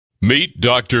Meet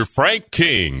Dr. Frank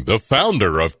King, the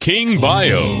founder of King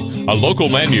Bio, a local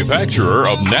manufacturer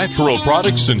of natural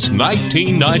products since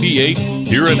 1998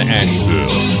 here in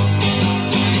Asheville.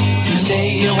 You say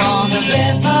you want a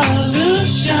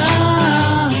revolution.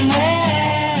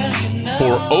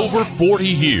 For over 40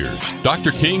 years,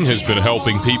 Dr. King has been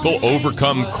helping people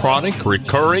overcome chronic,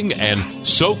 recurring, and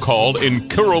so-called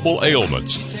incurable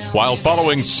ailments while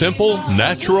following simple,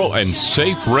 natural, and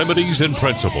safe remedies and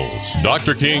principles.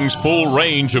 Dr. King's full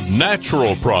range of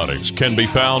natural products can be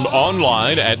found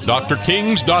online at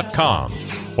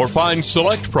drkings.com or find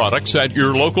select products at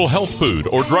your local health food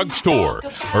or drugstore,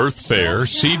 Earth Fare,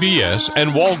 CVS,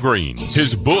 and Walgreens.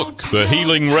 His book, The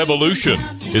Healing Revolution,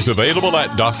 is available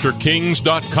at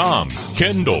drkings.com,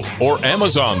 Kindle, or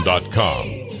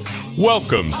amazon.com.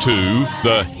 Welcome to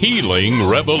The Healing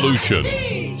Revolution.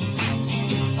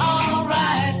 All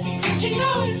right, you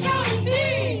know it's gonna be.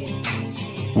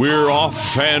 We're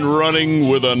off and running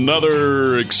with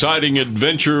another exciting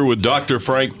adventure with Dr.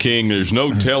 Frank King. There's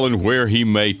no telling where he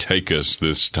may take us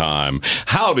this time.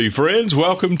 Howdy, friends.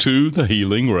 Welcome to The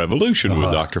Healing Revolution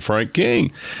with Dr. Frank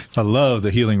King. I love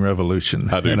The Healing Revolution.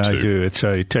 I do, and too. I do. I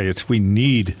tell you, we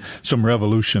need some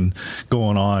revolution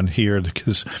going on here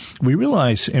because we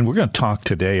realize, and we're going to talk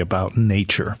today about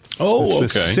nature. Oh,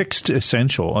 it's the sixth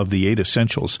essential of the 8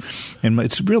 essentials. And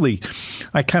it's really,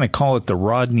 I kind of call it the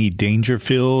Rodney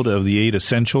Dangerfield of the 8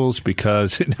 essentials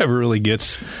because it never really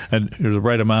gets the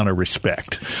right amount of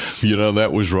respect. You know,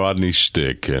 that was Rodney's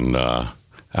stick, and I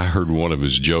heard one of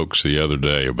his jokes the other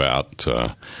day about,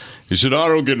 he said, I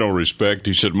don't get no respect.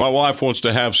 He said, my wife wants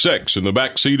to have sex in the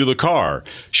back seat of the car.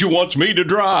 She wants me to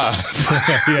drive.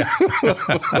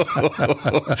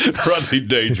 Rodney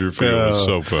Dangerfield is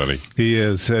so funny. He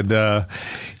is. And,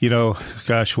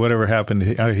 gosh, whatever happened.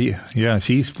 When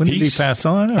did he pass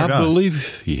on? I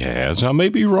believe he has. I may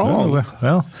be wrong.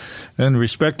 Well, in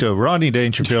respect to Rodney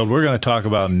Dangerfield, we're going to talk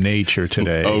about nature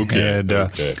today. And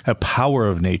a power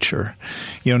of nature.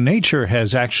 You know, nature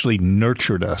has actually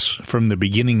nurtured us from the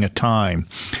beginning of time.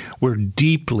 We're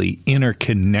deeply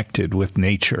interconnected with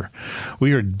nature.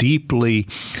 We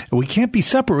can't be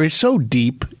separated. We're so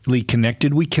deeply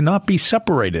connected, we cannot be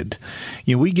separated.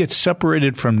 You know, we get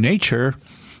separated from nature,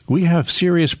 we have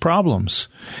serious problems.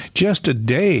 Just a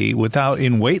day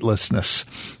in weightlessness,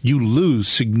 you lose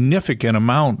significant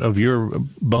amount of your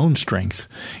bone strength.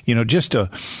 Just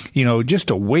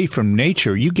away from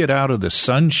nature, you get out of the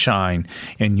sunshine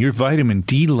and your vitamin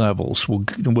D levels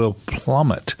will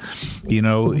plummet. We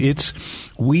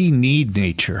need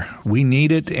nature. We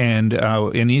need it,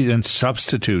 and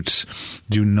substitutes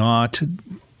do not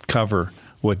cover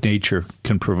what nature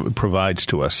provides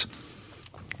to us.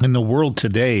 In the world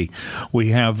today, we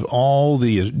have all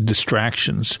the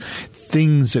distractions,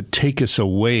 things that take us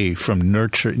away from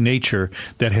nature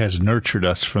that has nurtured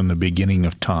us from the beginning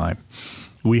of time.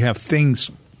 We have things.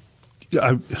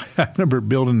 I remember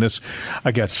building this.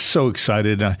 I got so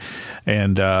excited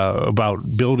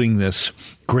about building this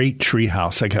great tree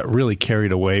house. I got really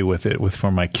carried away with it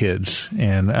for my kids,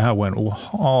 and I went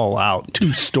all out.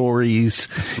 2 stories,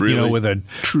 really? with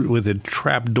a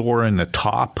trap door in the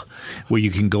top where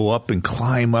you can go up and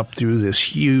climb up through this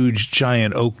huge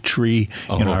giant oak tree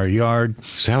in our yard.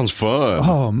 Sounds fun.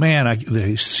 Oh man,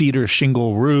 the cedar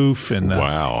shingle roof and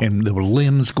wow. And the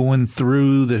limbs going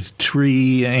through the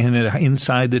tree and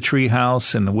inside the tree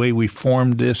house, and the way we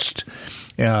formed this,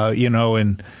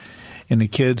 and the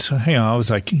kids, I was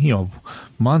like,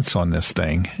 months on this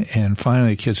thing. And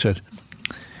finally the kid said,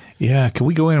 yeah, can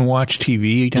we go in and watch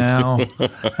TV now?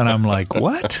 And I'm like,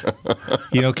 what?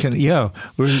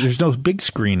 There's no big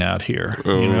screen out here.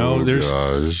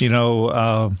 Gosh.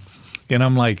 And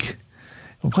I'm like,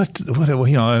 what,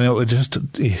 and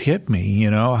it hit me,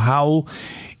 how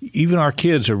even our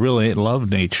kids are really love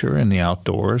nature and the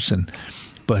outdoors.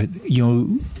 But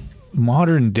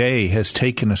modern day has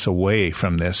taken us away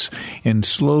from this and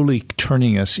slowly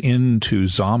turning us into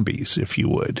zombies, if you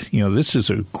would. This is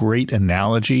a great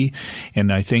analogy,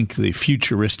 and I think the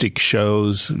futuristic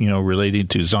shows, related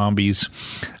to zombies.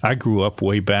 I grew up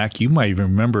way back. You might even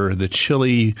remember the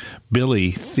Chilly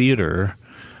Billy Theater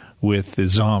with the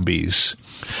zombies.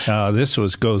 This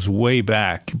goes way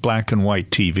back, black and white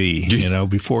TV,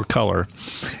 before color.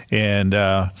 And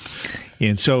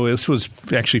so this was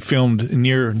actually filmed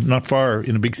not far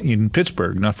in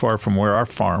Pittsburgh, not far from where our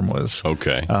farm was.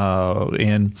 Okay.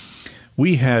 And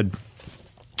we had,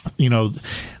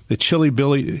 the Chilly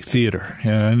Billy Theater.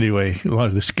 Anyway, a lot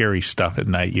of the scary stuff at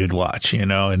night you'd watch,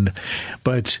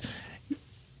 but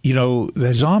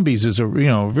the zombies is a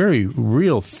very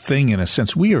real thing in a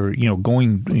sense. We are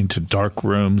going into dark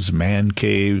rooms, man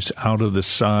caves, out of the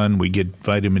sun. We get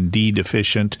vitamin D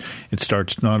deficient. It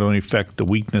starts to not only affect the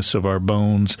weakness of our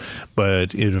bones,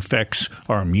 but it affects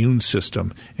our immune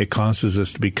system. It causes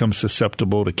us to become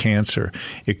susceptible to cancer.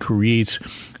 It creates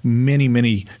many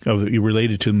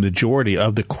related to the majority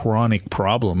of the chronic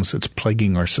problems that's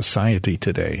plaguing our society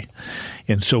today.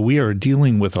 And so we are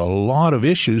dealing with a lot of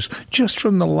issues just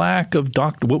from the lack of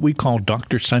what we call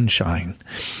Dr. Sunshine.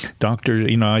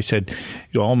 I said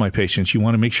to all my patients, you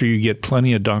want to make sure you get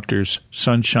plenty of Doctor's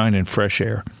Sunshine and fresh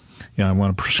air. I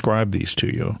want to prescribe these to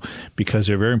you because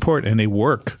they're very important, and they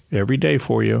work every day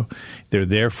for you. They're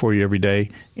there for you every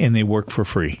day, and they work for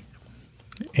free.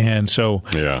 And so,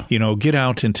 get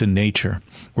out into nature.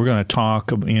 We're going to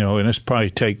talk, and it's probably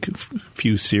take a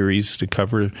few series to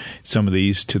cover some of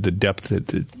these to the depth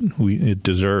that it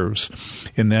deserves.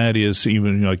 And that is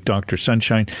even like Dr.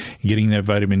 Sunshine, getting that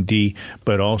vitamin D,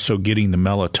 but also getting the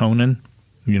melatonin,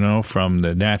 from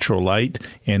the natural light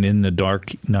and in the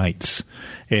dark nights.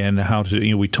 And how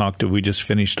to, we just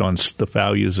finished on the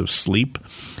values of sleep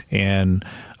and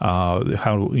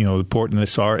how important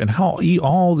this are, and how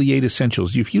all the 8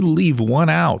 essentials. If you leave one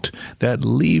out, that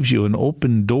leaves you an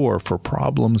open door for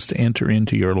problems to enter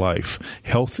into your life,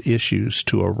 health issues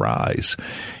to arise.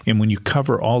 And when you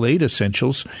cover all 8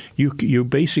 essentials, you're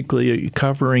basically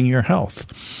covering your health,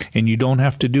 and you don't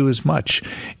have to do as much.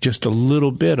 Just a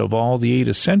little bit of all the 8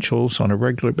 essentials on a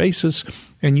regular basis,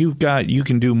 and you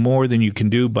can do more than you can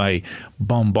do by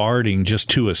bombarding just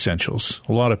 2 essentials.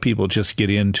 A lot of people just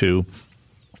get into,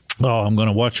 I'm going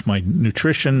to watch my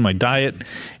nutrition, my diet,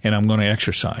 and I'm going to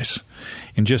exercise.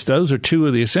 And just those are 2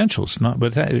 of the essentials.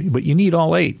 But you need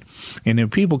all 8. And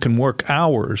if people can work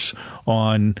hours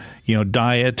on,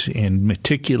 diet and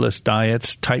meticulous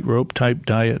diets, tightrope type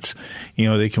diets,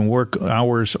 they can work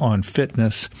hours on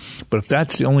fitness. But if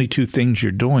that's the only 2 things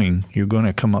you're doing, you're going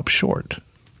to come up short.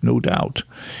 No doubt.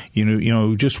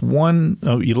 Just one,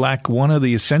 you lack one of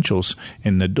the essentials,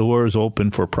 and the door is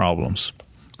open for problems.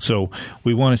 So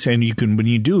we want to say, and when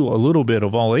you do a little bit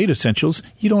of all 8 essentials,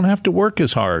 you don't have to work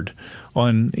as hard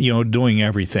on, doing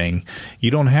everything.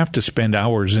 You don't have to spend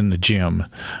hours in the gym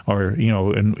or,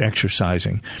 and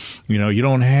exercising. You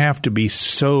don't have to be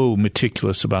so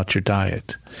meticulous about your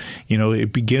diet.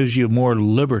 It gives you more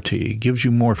liberty. It gives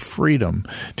you more freedom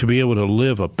to be able to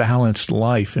live a balanced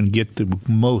life and get the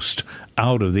most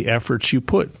out of the efforts you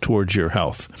put towards your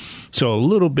health. So a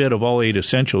little bit of all 8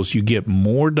 essentials, you get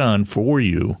more done for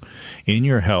you in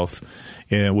your health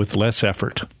with less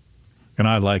effort. And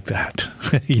I like that.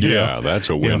 That's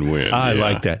a win-win. I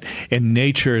like that. And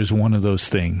nature is one of those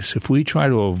things. If we try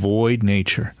to avoid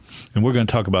nature, and we're going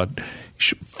to talk about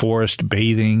forest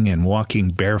bathing and walking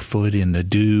barefoot in the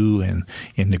dew and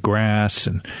in the grass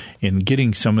and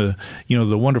getting some of the,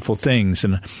 the wonderful things.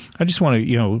 And I just want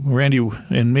to, Randy,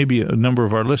 and maybe a number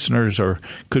of our listeners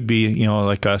could be,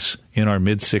 like us in our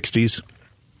mid-60s.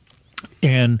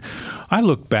 And I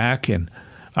look back and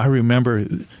I remember,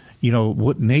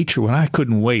 what nature, when I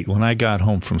couldn't wait when I got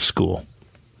home from school.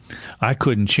 I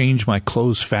couldn't change my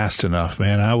clothes fast enough,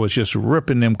 man. I was just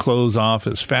ripping them clothes off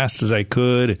as fast as I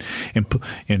could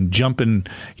and jumping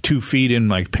 2 feet in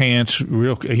my pants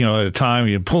real, at a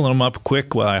time, pulling them up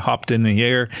quick while I hopped in the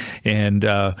air and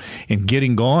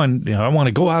getting going. I want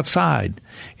to go outside.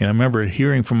 And I remember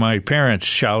hearing from my parents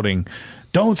shouting,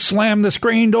 "Don't slam the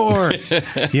screen door."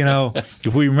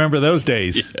 If we remember those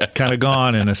days, kind of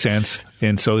gone in a sense.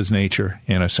 And so is nature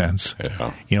in a sense.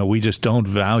 Yeah. We just don't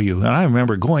value. And I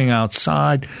remember going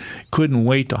outside, couldn't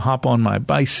wait to hop on my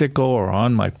bicycle or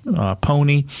on my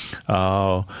pony,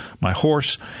 my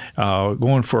horse,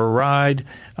 going for a ride,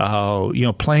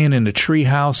 playing in the tree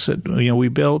house that, we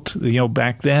built,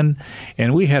 back then.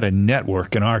 And we had a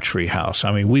network in our tree house.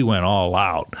 I mean, we went all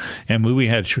out. And we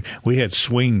had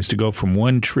swings to go from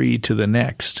one tree to the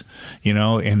next,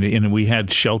 and we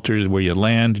had shelters where you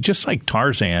land, just like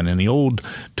Tarzan in the old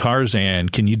Tarzan.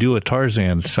 Can you do a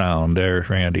Tarzan sound there,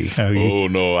 Randy?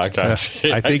 No, I can't.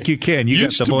 I think you can. You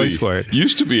got the voice for it.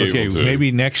 Used to be able to. Maybe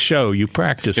next show you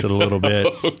practice it a little bit.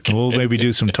 Okay. We'll maybe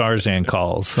do some Tarzan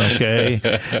calls, okay?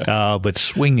 But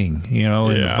swinging,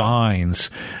 and vines.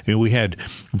 We had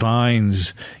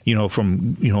vines,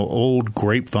 from, old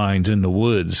grapevines in the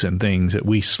woods and things that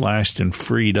we slashed and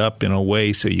freed up in a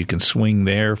way so you can swing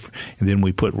there. And then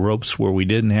we put ropes where we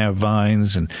didn't have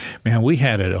vines. And, man, we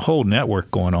had a whole network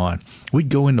network going on. We'd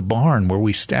go in the barn where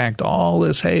we stacked all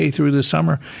this hay through the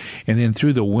summer, and then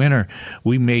through the winter,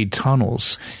 we made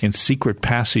tunnels and secret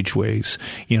passageways,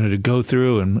 to go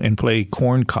through and play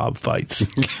corn cob fights.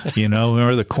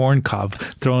 Or the corn cob,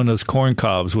 throwing those corn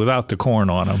cobs without the corn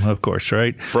on them, of course,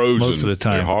 right? Frozen. Most of the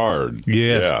time. They're hard.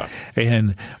 Yes.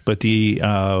 Yeah. But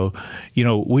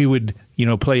we would,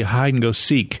 play hide and go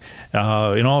seek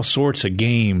in all sorts of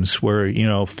games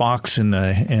where, fox and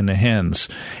the hens,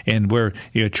 and where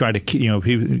try to,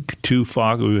 two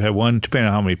fox, we would have one, depending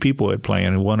on how many people would play,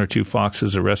 and one or two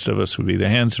foxes, the rest of us would be the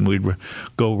hens, and we'd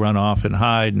go run off and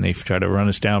hide, and they'd try to run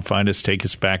us down, find us, take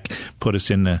us back, put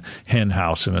us in the hen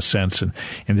house in a sense, and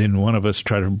then one of us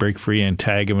try to break free and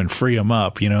tag them and free them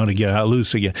up, to get out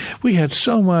loose again. We had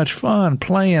so much fun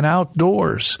playing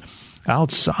outdoors.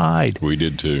 Outside. We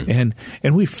did too. And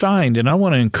we find, and I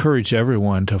want to encourage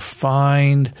everyone to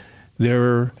find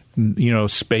their,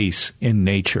 space in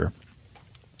nature.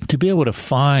 To be able to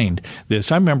find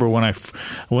this. I remember when I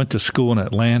went to school in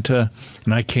Atlanta,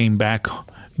 and I came back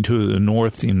to the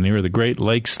north near the Great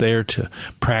Lakes there to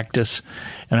practice.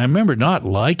 And I remember not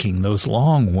liking those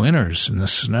long winters and the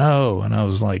snow. And I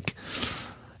was like,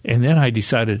 and then I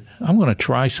decided I'm going to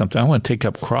try something. I want to take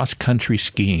up cross-country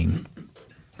skiing.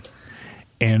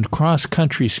 And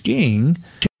cross-country skiing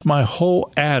changed my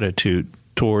whole attitude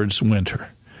towards winter.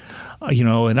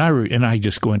 And I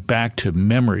just went back to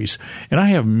memories. And I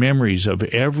have memories of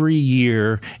every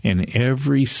year and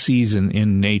every season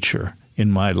in nature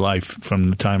in my life from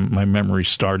the time my memory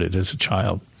started as a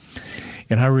child.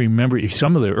 And I remember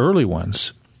some of the early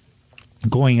ones,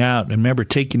 going out, and remember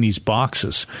taking these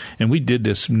boxes, and we did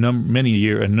this a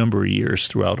number of years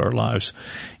throughout our lives,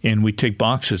 and we'd take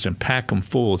boxes and pack them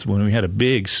full when we had a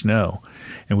big snow,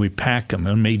 and we packed them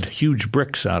and made huge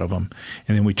bricks out of them,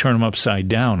 and then we turn them upside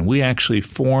down, and we actually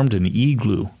formed an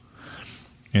igloo,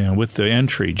 with the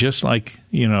entry, just like,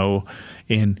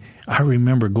 and I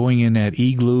remember going in that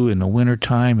igloo in the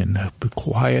wintertime and the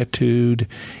quietude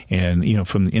and,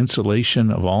 from the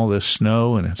insulation of all this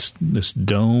snow and this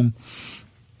dome.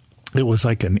 It was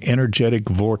like an energetic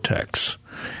vortex.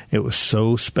 It was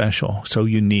so special, so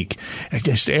unique. And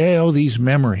just all these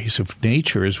memories of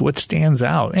nature is what stands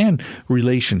out, and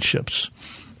relationships,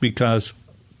 because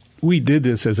we did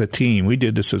this as a team. We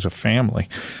did this as a family,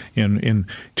 in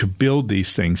to build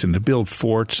these things and to build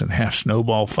forts and have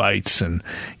snowball fights and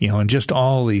and just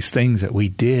all these things that we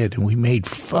did. And we made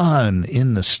fun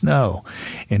in the snow.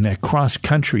 And that cross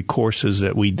country courses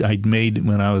that I'd made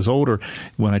when I was older,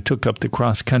 when I took up the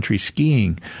cross country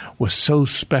skiing, was so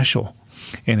special.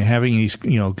 And having these,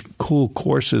 cool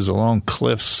courses along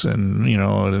cliffs and,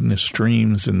 and the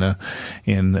streams and the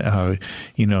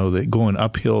going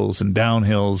up hills and down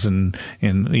hills and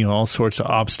all sorts of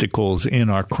obstacles in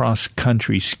our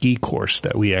cross-country ski course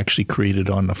that we actually created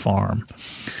on the farm.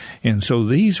 And so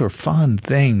these are fun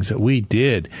things that we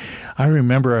did. I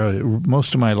remember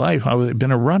most of my life I'd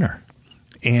been a runner.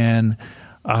 And,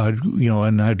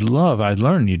 and I'd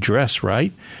learn you dress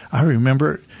right. I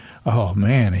remember, oh,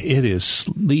 man, it is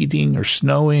sleeting or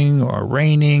snowing or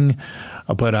raining,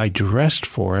 but I dressed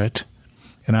for it.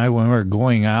 And I remember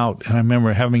going out, and I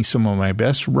remember having some of my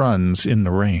best runs in the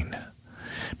rain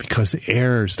because the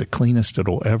air is the cleanest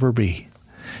it'll ever be.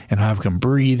 And I can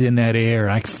breathe in that air.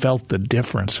 I felt the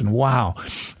difference. And, wow,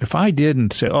 if I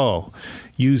didn't say,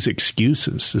 use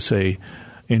excuses to say,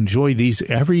 enjoy these,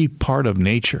 every part of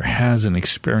nature has an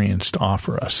experience to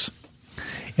offer us.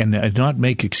 And not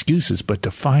make excuses, but to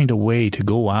find a way to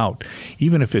go out,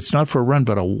 even if it's not for a run,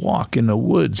 but a walk in the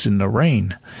woods in the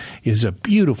rain is a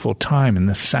beautiful time. And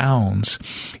the sounds,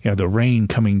 the rain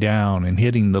coming down and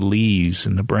hitting the leaves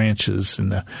and the branches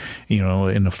and the,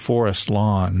 in the forest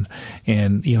lawn.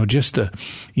 And, just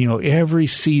every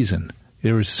season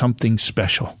there is something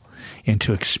special. And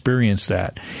to experience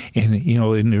that. And,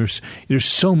 and there's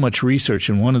so much research,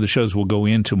 and one of the shows will go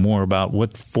into more about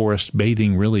what forest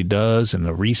bathing really does and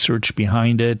the research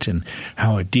behind it and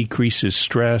how it decreases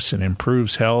stress and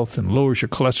improves health and lowers your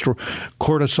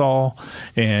cortisol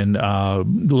and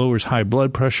lowers high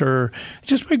blood pressure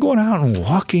just by going out and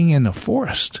walking in the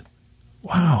forest.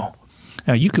 Wow.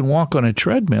 Now, you can walk on a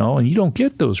treadmill and you don't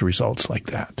get those results like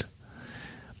that.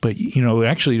 But,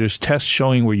 actually there's tests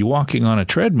showing where you walking on a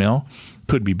treadmill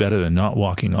could be better than not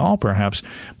walking at all, perhaps,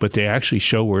 but they actually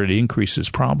show where it increases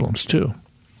problems, too,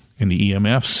 in the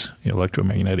EMFs, the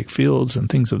electromagnetic fields, and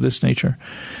things of this nature.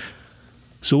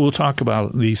 So we'll talk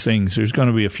about these things. There's going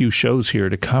to be a few shows here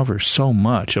to cover so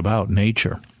much about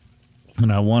nature.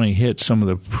 And I want to hit some of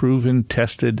the proven,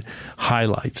 tested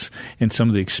highlights and some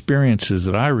of the experiences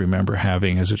that I remember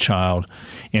having as a child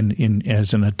and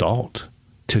as an adult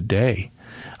today.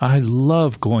 I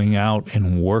love going out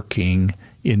and working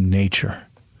in nature.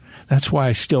 That's why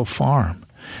I still farm.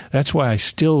 That's why I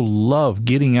still love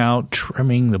getting out,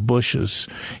 trimming the bushes,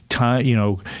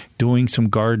 doing some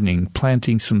gardening,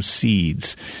 planting some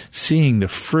seeds, seeing the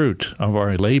fruit of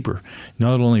our labor,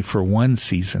 not only for one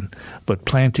season, but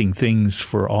planting things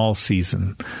for all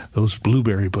season. Those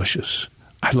blueberry bushes,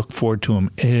 I look forward to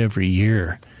them every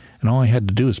year. And all I had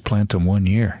to do is plant them one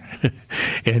year.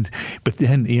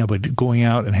 But going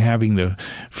out and having to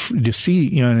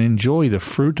see, and enjoy the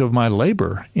fruit of my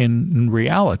labor in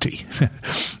reality,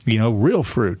 real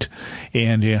fruit,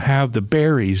 and have the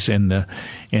berries and the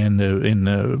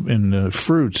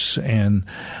fruits and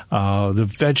the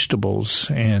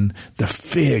vegetables and the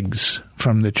figs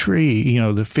from the tree,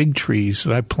 the fig trees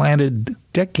that I planted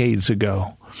decades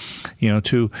ago.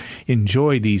 To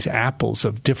enjoy these apples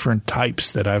of different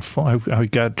types that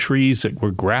I've got trees that were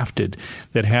grafted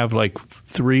that have like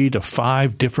 3 to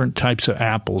 5 different types of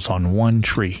apples on one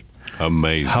tree.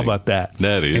 Amazing. How about that?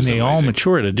 That is And they amazing. all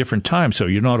mature at a different time, so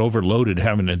you're not overloaded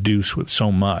having to do with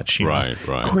so much. Right.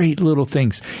 Great little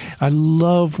things. I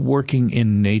love working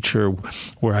in nature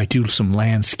where I do some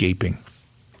landscaping.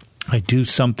 I do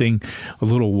some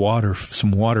water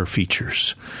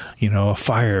features, a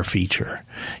fire feature,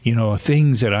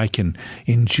 things that I can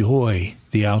enjoy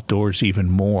the outdoors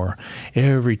even more.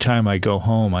 Every time I go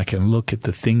home, I can look at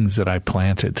the things that I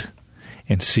planted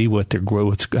and see how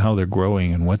they're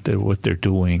growing and what they're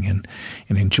doing, and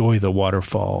enjoy the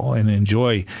waterfall and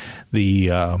enjoy the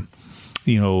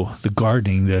the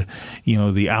gardening,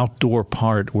 the outdoor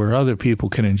part where other people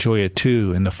can enjoy it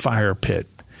too, and the fire pit.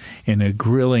 And the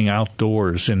grilling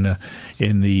outdoors, the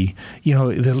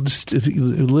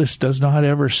list does not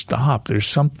ever stop. There's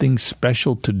something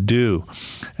special to do,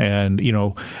 and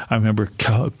I remember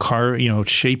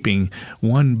shaping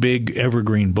one big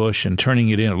evergreen bush and turning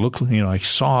it in. It looked, I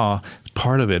saw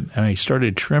part of it, and I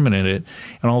started trimming it,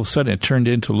 and all of a sudden it turned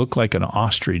into look like an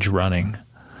ostrich running.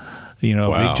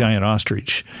 Wow. A big giant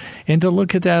ostrich. And to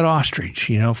look at that ostrich,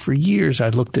 for years I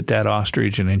looked at that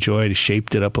ostrich and enjoyed it,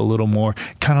 shaped it up a little more,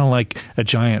 kind of like a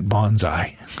giant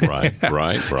bonsai. Right.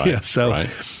 Yeah, so,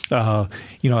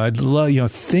 I'd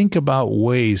love, think about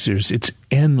ways, it's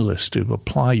endless to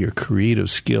apply your creative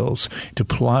skills, to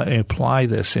apply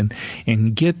this and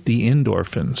get the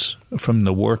endorphins from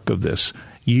the work of this.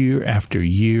 Year after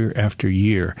year after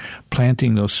year,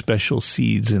 planting those special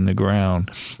seeds in the ground,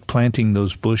 planting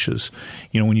those bushes.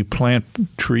 When you plant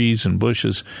trees and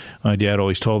bushes, my dad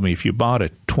always told me, if you bought a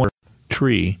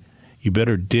tree, you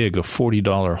better dig a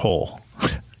 $40 hole.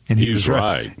 And he was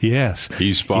right. Yes.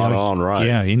 He's spot on right.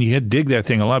 Yeah, and you had to dig that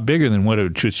thing a lot bigger than what it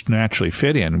would just naturally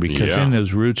fit in, because then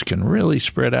those roots can really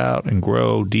spread out and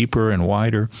grow deeper and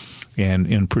wider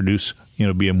and produce,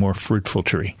 be a more fruitful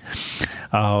tree.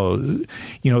 The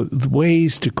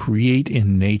ways to create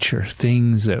in nature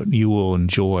things that you will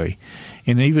enjoy.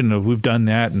 And even though we've done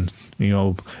that and,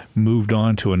 moved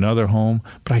on to another home,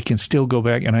 but I can still go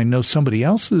back and I know somebody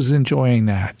else is enjoying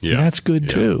that. Yeah. And that's good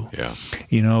too. Yeah.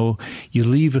 You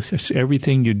leave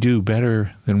everything you do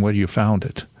better than what you found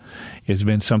it. It's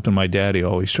been something my daddy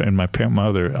always and my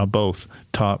mother both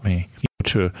taught me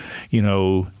to,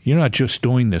 you're not just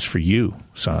doing this for you,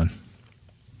 son.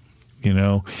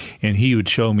 And he would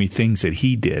show me things that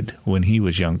he did when he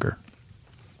was younger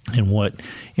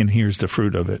and here's the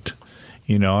fruit of it.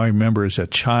 I remember as a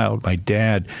child, my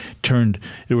dad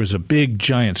there was a big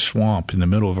giant swamp in the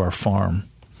middle of our farm.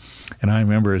 And I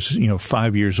remember as,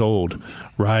 5 years old,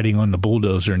 riding on the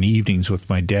bulldozer in the evenings with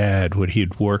my dad, when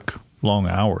he'd work long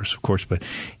hours, of course, but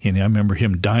I remember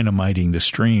him dynamiting the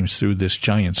streams through this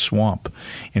giant swamp,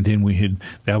 and then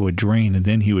that would drain, and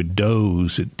then he would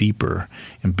doze it deeper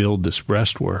and build this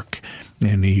breastwork,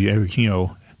 and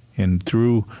and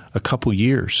through a couple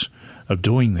years of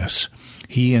doing this,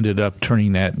 he ended up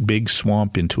turning that big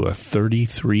swamp into a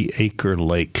 33-acre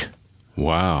lake.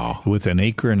 Wow! With an 1.5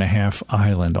 acre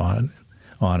island on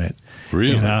it.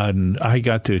 Really? And I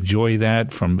got to enjoy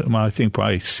that from, I think,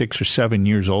 probably 6 or 7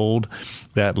 years old,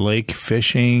 that lake,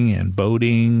 fishing and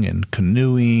boating and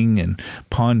canoeing and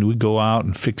we'd go out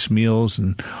and fix meals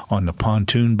and on the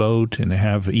pontoon boat and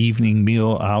have evening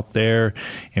meal out there,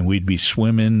 and we'd be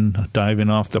swimming,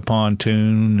 diving off the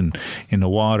pontoon and in the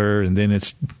water, and then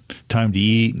it's time to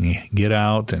eat, and you get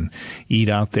out and eat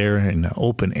out there in the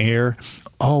open air.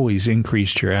 Always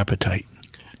increased your appetite.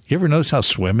 You ever notice how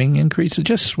swimming increases?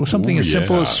 Just something as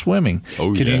simple as swimming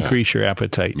can increase your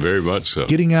appetite. Very much so.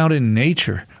 Getting out in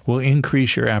nature will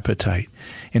increase your appetite.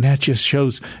 And that just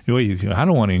shows, I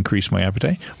don't want to increase my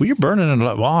appetite. Well, you're burning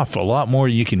off a lot more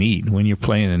than you can eat when you're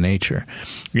playing in nature.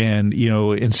 And,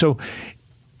 and so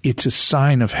it's a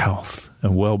sign of health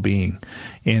and well-being.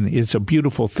 And it's a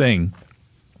beautiful thing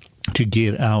to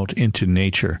get out into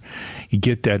nature. You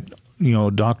get that,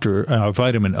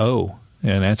 vitamin O,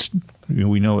 and that's,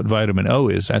 we know what vitamin O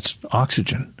is. That's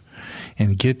oxygen.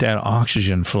 And get that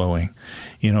oxygen flowing,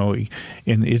 and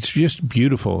it's just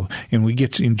beautiful. And we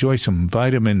get to enjoy some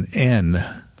vitamin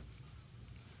N.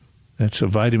 That's the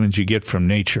vitamins you get from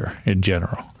nature in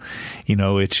general.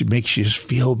 It makes you just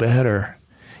feel better.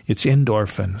 It's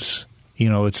endorphins.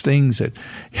 It's things that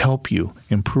help you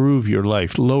improve your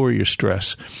life, lower your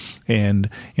stress, and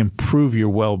improve your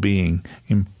well-being,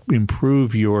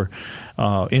 improve your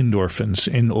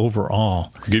endorphins, and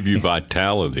overall give you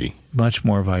vitality. Much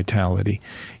more vitality.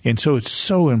 And so it's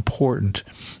so important,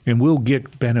 and we'll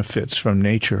get benefits from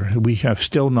nature. We have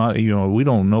still not, we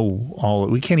don't know all,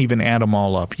 we can't even add them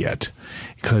all up yet,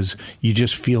 because you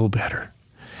just feel better.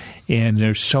 And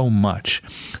there's so much.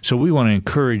 So I want to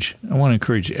encourage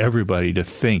everybody to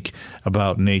think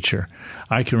about nature.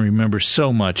 I can remember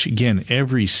so much, again,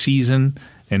 every season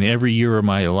and every year of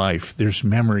my life, there's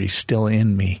memories still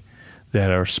in me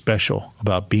that are special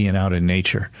about being out in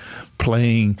nature,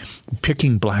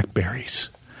 picking blackberries.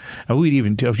 And we'd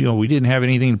even, we didn't have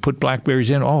anything to put blackberries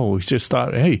in. Oh, we just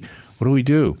thought, hey, what do we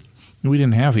do? We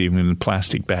didn't have even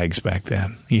plastic bags back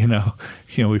then, we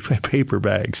had paper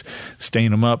bags, stain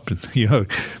them up,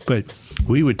 but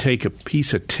we would take a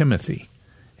piece of Timothy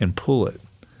and pull it,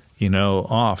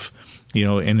 off,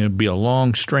 and it'd be a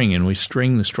long string, and we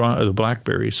string the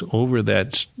blackberries over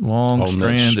that long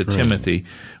strand of Timothy,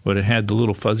 but it had the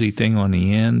little fuzzy thing on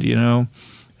the end,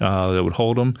 that would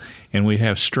hold them, and we'd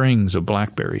have strings of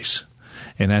blackberries,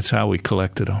 and that's how we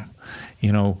collected them,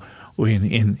 And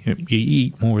you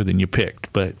eat more than you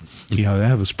picked, but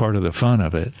that was part of the fun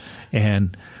of it.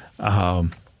 And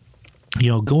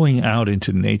going out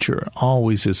into nature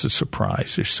always is a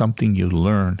surprise. There's something you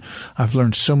learn. I've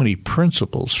learned so many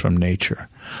principles from nature.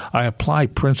 I apply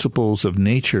principles of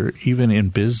nature even in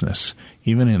business,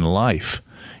 even in life.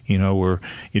 Where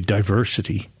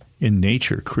diversity in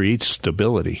nature creates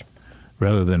stability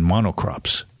rather than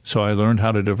monocrops. So I learned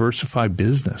how to diversify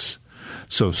business.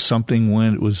 So if something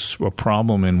was a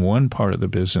problem in one part of the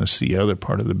business, the other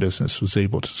part of the business was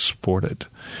able to support it.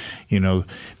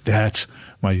 That's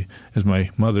as my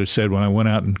mother said when I went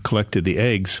out and collected the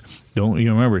eggs,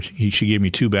 remember, she gave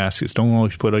me 2 baskets. Don't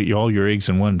always put all your eggs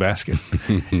in one basket.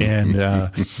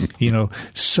 And,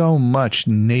 so much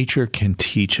nature can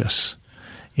teach us.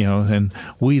 And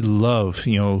we love,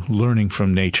 learning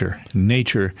from nature.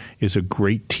 Nature is a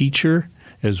great teacher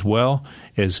as well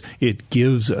as it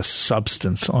gives a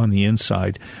substance on the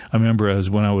inside. I remember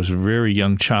when I was a very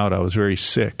young child, I was very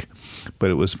sick,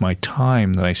 but it was my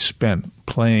time that I spent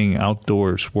playing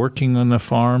outdoors, working on the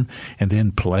farm, and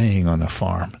then playing on the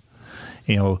farm,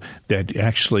 that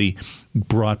actually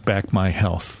brought back my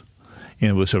health. And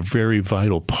it was a very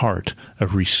vital part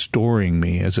of restoring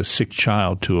me as a sick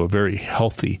child to a very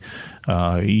healthy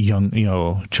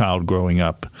young child growing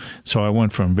up. So I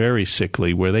went from very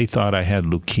sickly, where they thought I had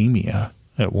leukemia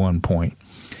at one point,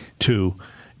 to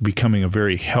becoming a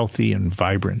very healthy and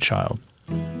vibrant child.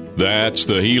 That's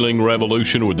the Healing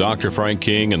Revolution with Dr. Frank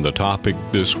King, and the topic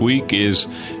this week is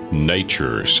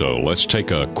nature. So let's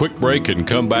take a quick break and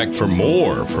come back for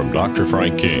more from Dr.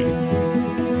 Frank King.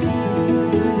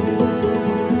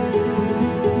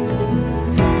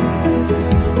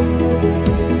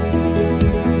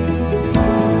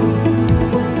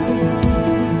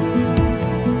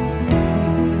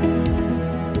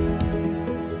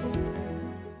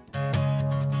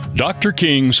 Dr.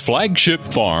 King's flagship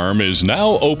farm is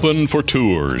now open for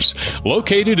tours.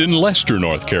 Located in Lester,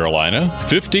 North Carolina,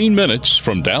 15 minutes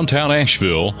from downtown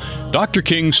Asheville, Dr.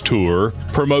 King's tour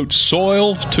promotes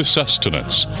soil to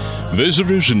sustenance.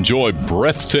 Visitors enjoy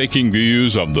breathtaking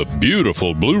views of the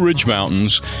beautiful Blue Ridge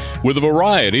Mountains with a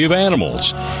variety of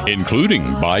animals,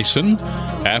 including bison,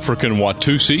 African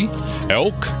Watusi,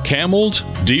 elk, camels,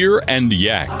 deer, and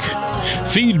yak.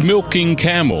 Feed milking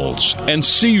camels and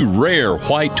see rare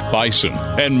white bison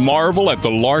and marvel at the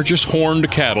largest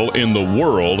horned cattle in the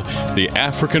world, the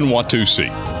African Watusi.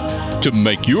 To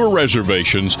make your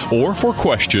reservations or for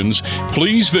questions,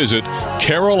 please visit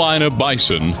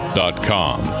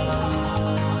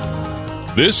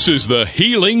carolinabison.com. This is the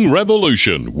Healing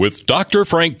Revolution with Dr.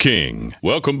 Frank King.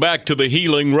 Welcome back to the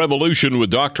Healing Revolution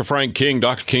with Dr. Frank King.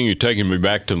 Dr. King, you're taking me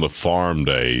back to the farm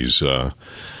days.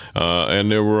 And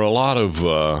there were a lot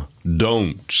of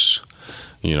don'ts,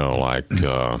 like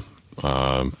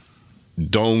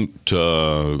don't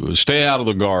stay out of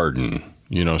the garden,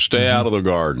 stay out of the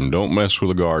garden. Don't mess with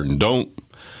the garden. Don't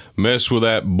mess with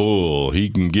that bull. He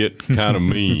can get kind of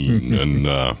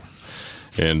mean.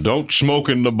 and don't smoke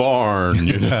in the barn,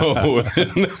 you know.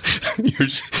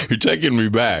 You're taking me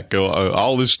back.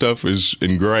 All this stuff is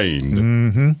ingrained.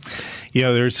 Mm-hmm.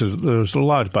 Yeah, there's a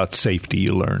lot about safety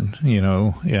you learn, you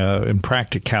know, and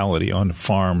practicality on the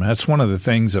farm. That's one of the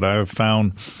things that I've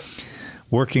found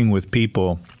working with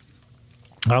people.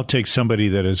 I'll take somebody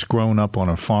that has grown up on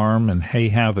a farm and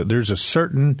there's a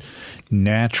certain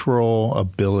natural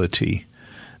ability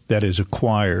that is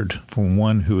acquired from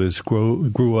one who has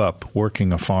grew up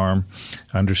working a farm,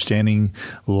 understanding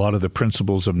a lot of the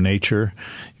principles of nature,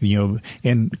 you know,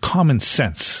 and common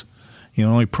sense. You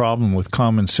know, the only problem with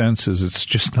common sense is it's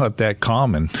just not that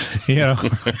common, you know.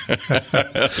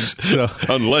 So,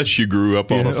 unless you grew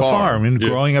up on a farm. And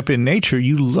growing up in nature,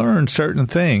 you learn certain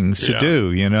things to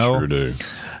do, you know. Sure do.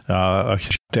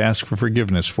 To ask for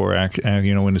forgiveness for,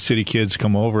 you know, when the city kids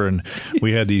come over and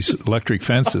we had these electric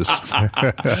fences.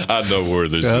 I know where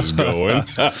this is going.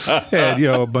 And, you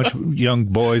know, a bunch of young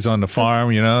boys on the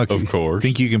farm, you know. Of course.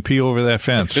 Think you can pee over that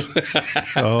fence.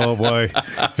 Oh, boy.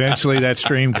 Eventually that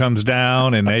stream comes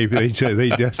down and you hear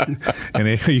they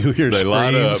screams.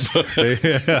 Light up.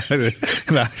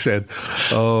 And I said,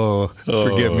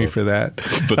 forgive me for that.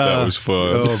 But that was fun.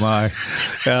 Oh, my.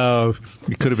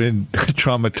 You could have been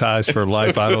traumatized for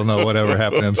life. I don't know whatever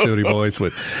happened to them city boys,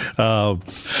 but,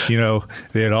 you know,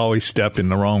 they'd always step in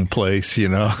the wrong place, you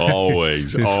know.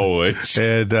 Always.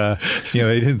 And, you know,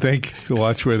 they didn't think,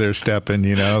 watch where they're stepping,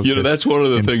 you know. You know, that's one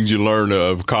of the things you learn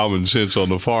of common sense on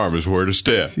the farm is where to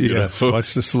step. Yes,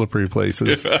 watch the slippery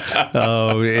places.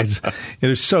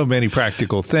 There's so many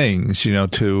practical things, you know,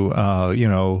 to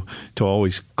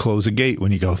always close a gate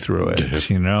when you go through it,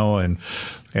 you know, and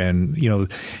you know,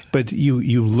 but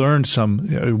you learn some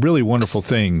really wonderful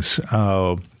things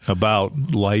about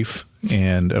life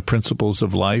and principles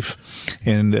of life,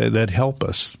 and that help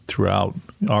us throughout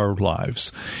our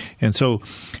lives. And so,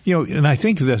 you know, and I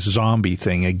think this zombie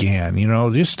thing again, you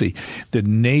know, just the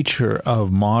nature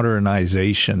of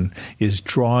modernization is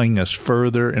drawing us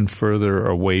further and further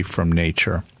away from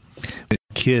nature.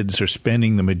 Kids are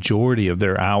spending the majority of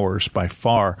their hours by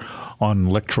far on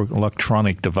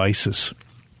electronic devices,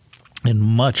 and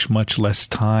much, much less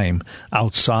time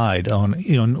outside on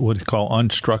what they call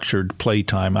unstructured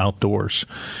playtime outdoors.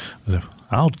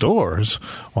 Outdoors?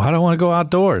 Well, how do I want to go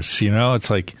outdoors? You know,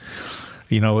 it's like,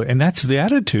 you know, and that's the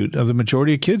attitude of the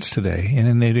majority of kids today.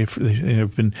 And they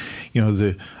have been, you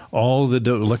know, all the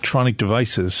electronic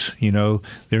devices, you know,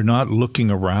 they're not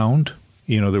looking around.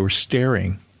 You know, they were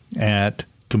staring at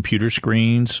computer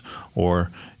screens or,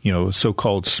 you know,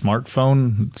 so-called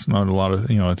smartphone. It's not a lot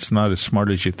of, you know, it's not as smart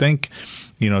as you think,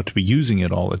 you know, to be using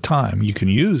it all the time. You can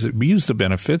use the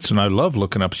benefits, and I love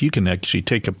looking up. So you can actually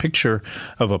take a picture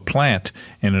of a plant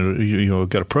and,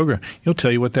 got a program. It'll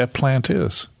tell you what that plant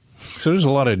is. So there's a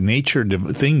lot of nature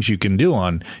things you can do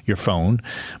on your phone,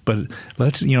 but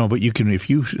but you can, if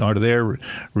you are there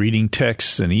reading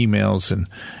texts and emails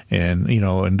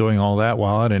and doing all that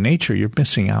while out in nature, you're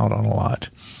missing out on a lot.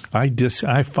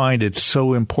 I find it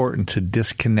so important to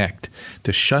disconnect,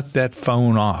 to shut that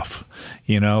phone off,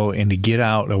 you know, and to get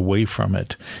out away from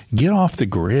it. Get off the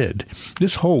grid.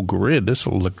 This whole grid, this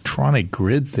electronic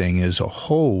grid thing is a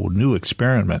whole new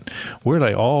experiment.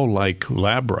 We're all like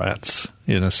lab rats,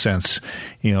 in a sense,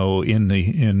 you know, in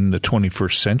the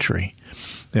 21st century.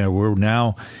 We're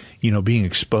now, you know, being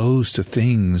exposed to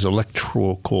things,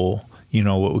 electrical, you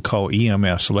know, what we call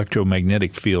EMFs,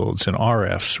 electromagnetic fields, and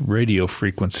RFs, radio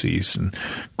frequencies, and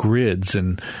grids,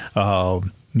 and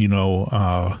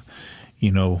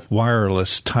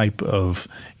wireless type of,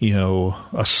 you know,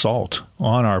 assault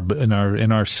on in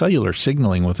our cellular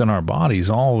signaling within our bodies,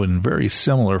 all in very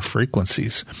similar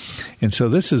frequencies. And so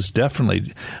this is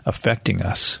definitely affecting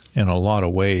us in a lot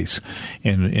of ways.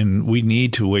 And we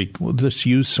need to let's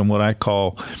use some what I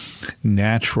call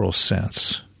natural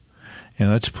sense. And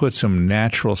let's put some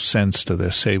natural sense to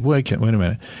this. Say, wait a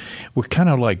minute. We're kind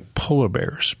of like polar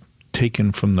bears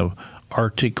taken from the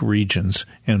Arctic regions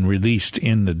and released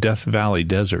in the Death Valley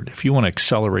Desert. If you want to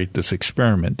accelerate this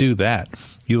experiment, do that.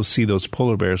 You'll see those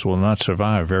polar bears will not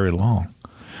survive very long.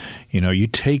 You know, you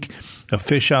take a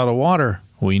fish out of water,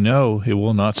 we know it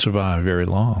will not survive very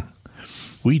long.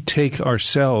 We take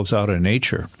ourselves out of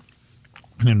nature,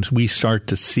 and we start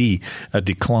to see a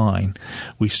decline.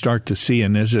 We start to see,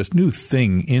 and there's this new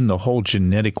thing in the whole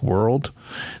genetic world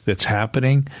that's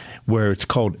happening where it's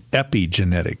called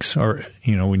epigenetics, or,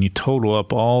 you know, when you total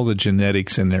up all the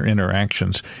genetics and their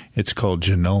interactions, it's called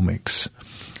genomics.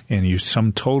 And you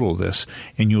sum total this,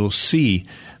 and you'll see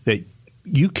that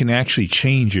you can actually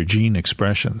change your gene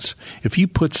expressions. If you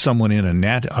put someone in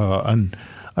an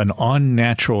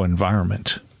unnatural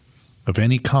environment, of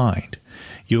any kind,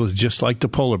 you'll, just like the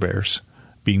polar bears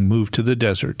being moved to the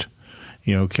desert,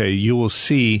 you will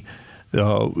see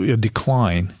a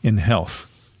decline in health.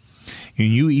 And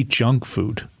you eat junk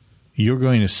food, you're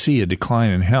going to see a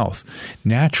decline in health.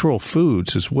 Natural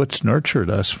foods is what's nurtured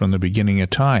us from the beginning of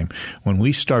time. When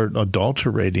we start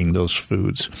adulterating those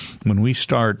foods, when we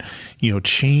start,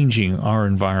 changing our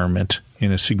environment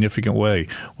in a significant way,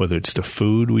 whether it's the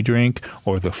food we drink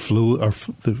or the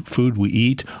food we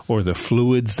eat or the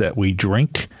fluids that we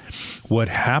drink, what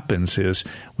happens is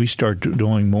we start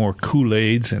doing more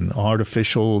Kool-Aids and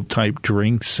artificial type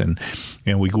drinks, and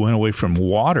we went away from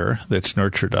water that's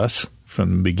nurtured us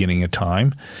from the beginning of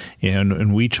time,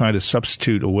 and we try to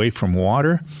substitute away from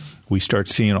water. We start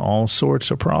seeing all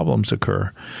sorts of problems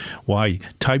occur. Why?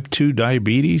 Type 2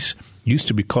 diabetes used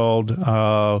to be called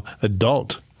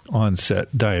adult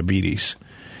onset diabetes.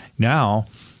 Now,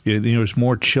 there's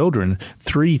more children,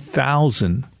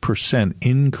 3,000%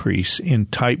 increase in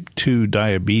type 2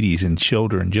 diabetes in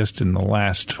children just in the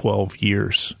last 12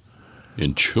 years.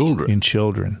 In children? In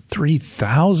children.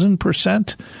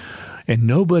 3,000%? And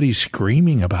nobody's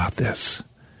screaming about this.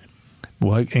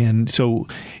 And so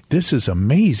this is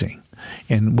amazing.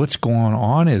 And what's going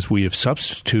on is we have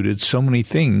substituted so many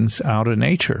things out of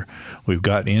nature. We've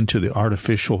got into the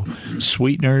artificial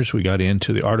sweeteners. We got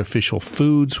into the artificial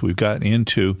foods. We've got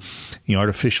into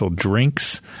artificial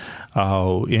drinks,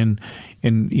 in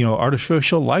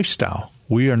artificial lifestyle.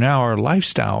 Our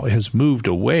lifestyle has moved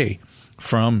away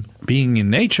from being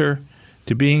in nature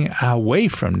to being away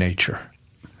from nature.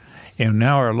 And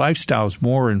now our lifestyle is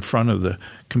more in front of the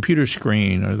computer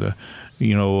screen or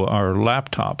our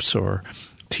laptops or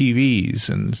TVs,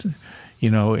 and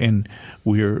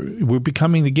we're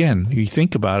becoming, again, you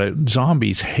think about it,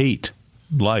 zombies hate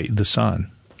the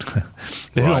sun.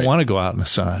 They don't want to go out in the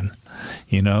sun.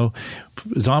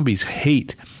 Zombies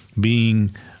hate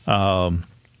being,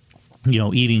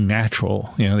 eating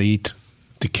natural. They eat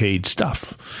decayed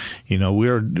stuff.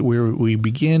 We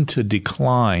begin to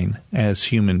decline as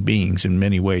human beings in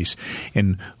many ways,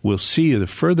 and we'll see the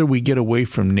further we get away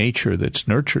from nature that's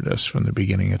nurtured us from the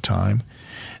beginning of time,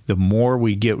 the more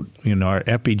we get in our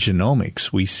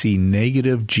epigenomics, we see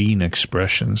negative gene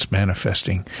expressions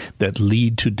manifesting that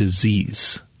lead to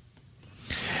disease.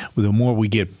 The more we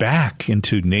get back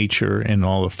into nature and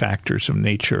all the factors of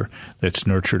nature that's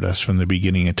nurtured us from the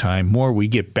beginning of time, more we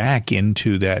get back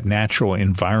into that natural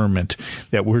environment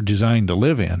that we're designed to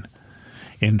live in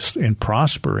and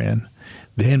prosper in,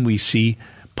 then we see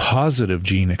positive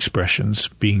gene expressions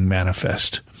being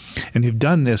manifest. And they've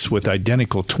done this with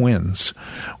identical twins,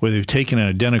 where they've taken an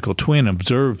identical twin,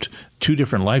 observed two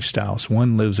different lifestyles.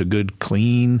 One lives a good,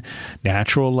 clean,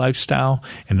 natural lifestyle,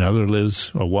 and another lives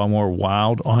a more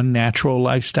wild, unnatural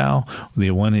lifestyle.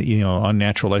 The one,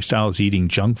 unnatural lifestyle is eating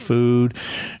junk food,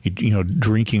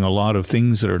 drinking a lot of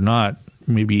things that are not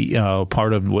maybe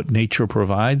part of what nature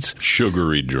provides.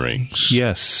 Sugary drinks.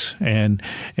 Yes, and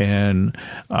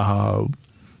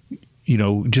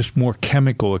just more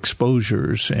chemical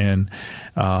exposures and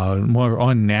more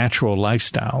unnatural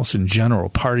lifestyles in general,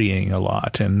 partying a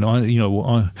lot and,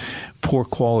 poor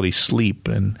quality sleep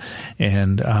and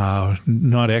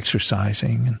not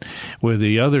exercising. And where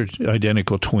the other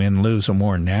identical twin lives a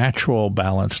more natural,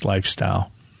 balanced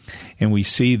lifestyle. And we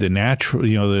see the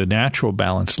natural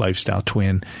balanced lifestyle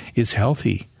twin is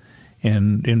healthy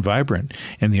and vibrant.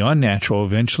 And the unnatural,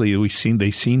 eventually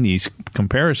they've seen these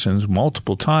comparisons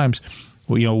multiple times,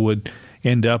 would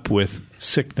end up with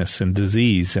sickness and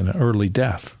disease and early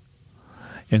death.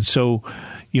 And so,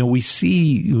 we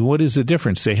see what is the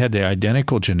difference. They had the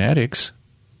identical genetics,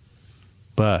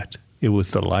 but it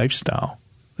was the lifestyle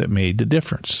that made the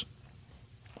difference.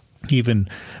 Even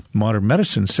modern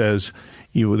medicine says,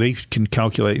 they can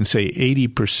calculate and say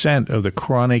 80% of the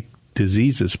chronic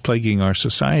diseases plaguing our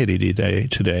society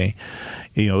today,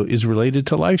 is related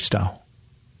to lifestyle.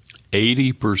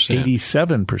 80%?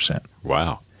 87%.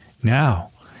 Wow.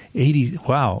 Now,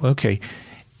 okay.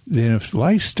 Then if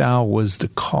lifestyle was the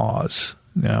cause,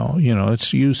 now,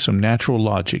 let's use some natural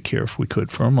logic here if we could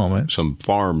for a moment. Some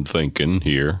farm thinking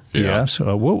here. Yeah. Yes.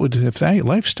 If that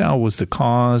lifestyle was the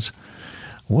cause,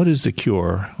 what is the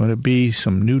cure? Would it be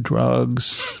some new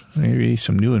drugs, maybe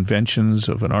some new inventions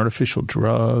of an artificial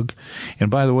drug?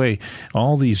 And by the way,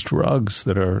 all these drugs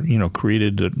that are,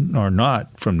 created that are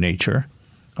not from nature,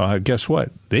 guess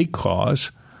what? They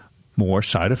cause more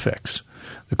side effects.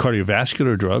 The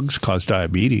cardiovascular drugs cause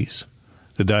diabetes.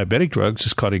 The diabetic drugs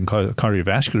is causing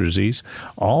cardiovascular disease.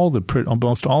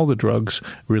 Almost all the drugs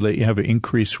have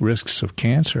increased risks of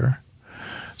cancer.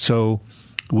 So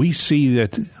we see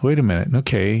that, wait a minute,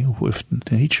 okay, with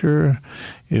nature,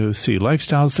 see,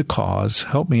 lifestyle's the cause.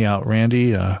 Help me out,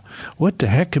 Randy. What the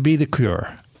heck could be the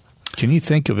cure? Can you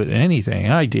think of it? Anything,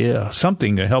 idea,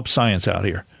 something to help science out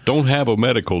here? Don't have a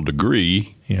medical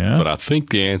degree, but I think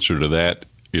the answer to that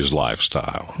is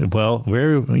lifestyle. Well,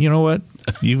 you know what?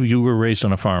 You were raised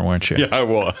on a farm, weren't you? Yeah, I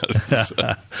was.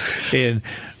 And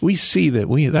we see that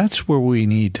that's where we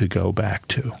need to go back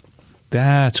to.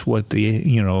 That's what the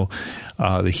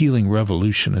healing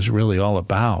revolution is really all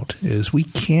about, is we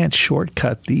can't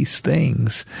shortcut these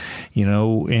things,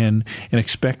 and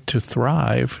expect to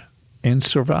thrive and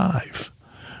survive.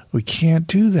 We can't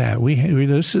do that.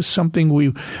 This is something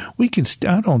we can.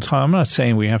 I'm not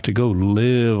saying we have to go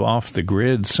live off the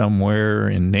grid somewhere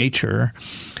in nature,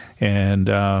 and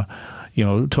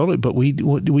totally. But we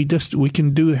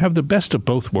can have the best of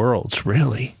both worlds,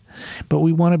 really. But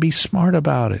we want to be smart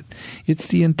about it. It's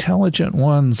the intelligent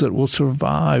ones that will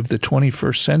survive the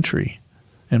 21st century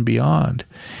and beyond.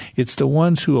 It's the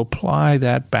ones who apply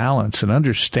that balance and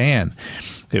understand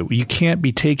that you can't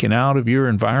be taken out of your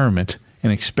environment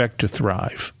and expect to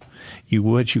thrive.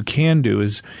 What you can do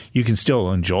is you can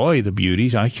still enjoy the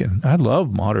beauties. I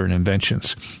love modern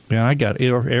inventions. I got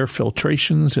air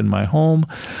filtrations in my home.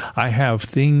 I have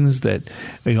things that,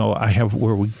 I have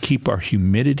where we keep our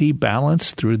humidity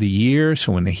balanced through the year.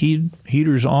 So when the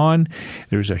heater's on,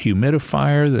 there's a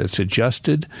humidifier that's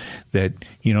adjusted that,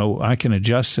 I can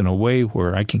adjust in a way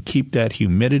where I can keep that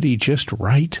humidity just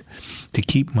right to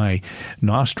keep my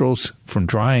nostrils from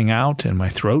drying out and my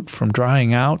throat from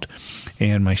drying out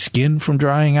and my skin from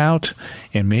drying out,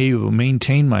 and maybe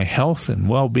maintain my health and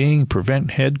well-being,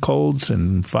 prevent head colds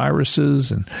and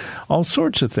viruses and all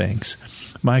sorts of things.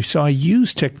 So I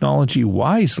use technology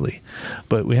wisely,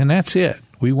 and that's it.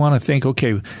 We want to think,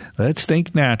 okay, let's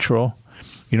think natural.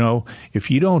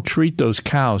 If you don't treat those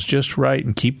cows just right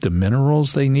and keep the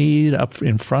minerals they need up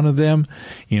in front of them,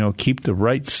 keep the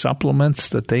right supplements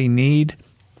that they need,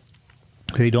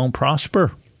 they don't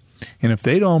prosper. And if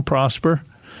they don't prosper,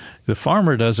 the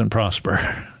farmer doesn't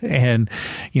prosper. And,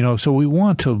 so we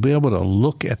want to be able to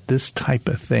look at this type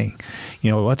of thing.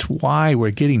 That's why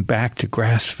we're getting back to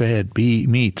grass-fed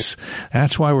meats.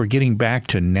 That's why we're getting back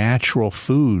to natural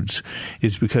foods,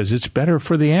 is because it's better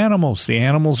for the animals. The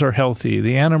animals are healthy.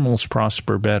 The animals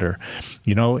prosper better,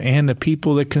 and the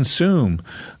people that consume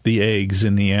the eggs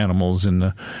and the animals and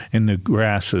the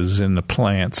grasses and the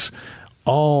plants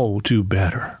all do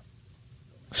better.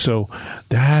 So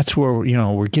that's where,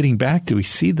 we're getting back to. We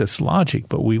see this logic,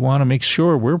 but we want to make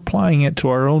sure we're applying it to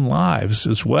our own lives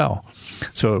as well.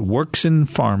 So it works in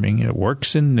farming, it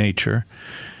works in nature,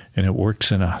 and it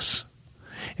works in us.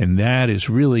 And that is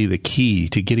really the key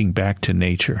to getting back to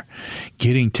nature,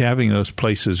 getting to having those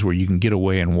places where you can get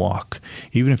away and walk.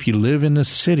 Even if you live in the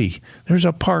city, there's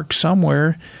a park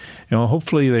somewhere.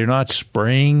 Hopefully they're not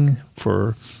spraying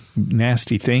for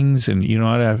nasty things, and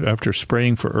after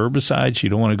spraying for herbicides, you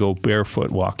don't want to go barefoot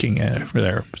walking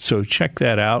there. So check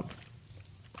that out.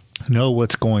 Know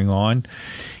what's going on,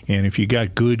 and if you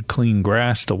got good, clean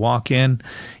grass to walk in,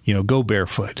 go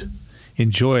barefoot.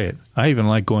 Enjoy it. I even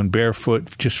like going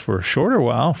barefoot just for a shorter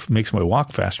while. It makes my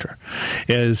walk faster.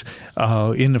 As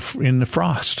in the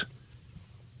frost.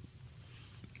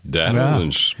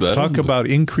 Talk about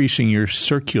increasing your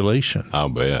circulation. I'll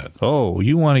bet. Oh,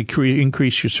 you want to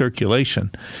increase your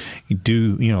circulation?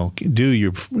 Do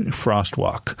your frost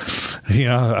walk,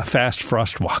 a fast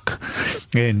frost walk,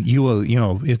 and you will.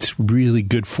 It's really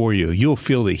good for you. You'll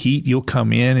feel the heat. You'll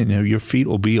come in, and your feet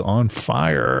will be on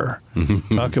fire.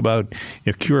 Talk about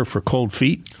a cure for cold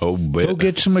feet. Oh, bet. Go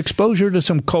get some exposure to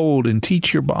some cold and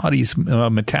teach your body's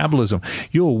metabolism.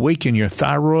 You'll awaken your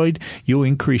thyroid. You'll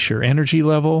increase your energy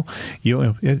level.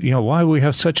 Why we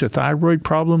have such a thyroid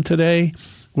problem today?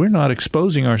 We're not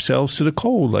exposing ourselves to the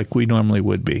cold like we normally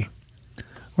would be.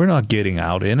 We're not getting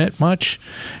out in it much.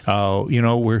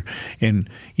 When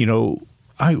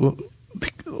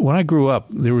I grew up,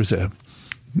 there was a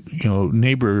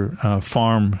neighbor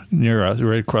farm near us,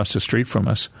 right across the street from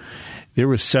us. There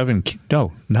was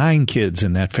 9 kids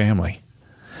in that family,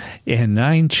 and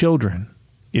 9 children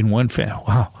in one family.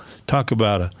 Wow, talk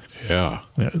about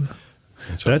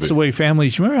that's the way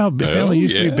families. Remember how family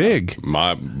used to be big?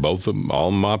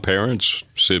 All my parents'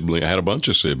 siblings. I had a bunch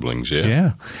of siblings.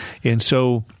 Yeah, and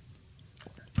so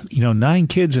 9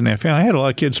 kids in that family. I had a lot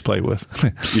of kids to play with.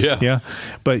 Yeah,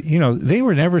 but they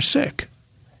were never sick.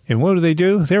 And what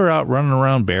do? They were out running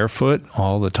around barefoot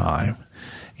all the time.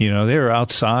 They were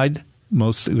outside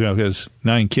most because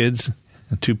 9 kids.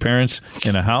 2 parents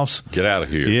in a house. Get out of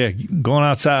here. Yeah, going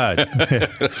outside.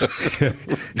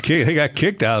 They got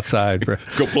kicked outside, bro.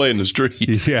 Go play in the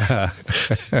street. Yeah.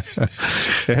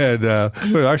 And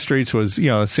our streets was,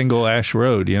 a single ash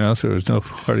road, so there was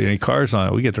hardly any cars on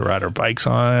it. We get to ride our bikes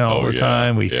on it all the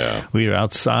time. We were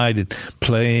outside and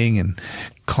playing and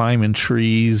climbing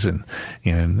trees and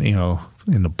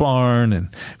in the barn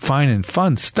and finding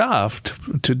fun stuff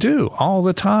to do all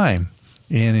the time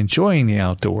and enjoying the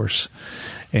outdoors.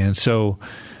 And so,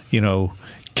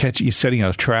 setting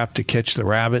a trap to catch the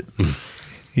rabbit.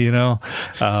 There's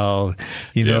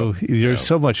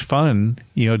so much fun,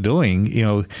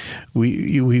 doing,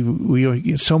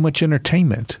 we so much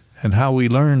entertainment and how we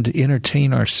learn to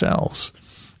entertain ourselves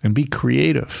and be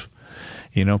creative.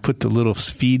 Put the little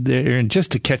feed there and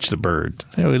just to catch the bird.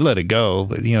 We let it go,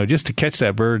 but, just to catch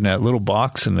that bird in that little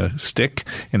box and a stick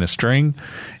and a string,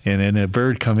 and then the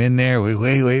bird come in there. We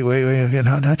wait,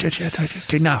 no, not yet,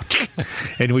 now.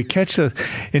 And we catch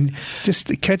and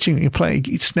just catching, playing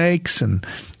snakes and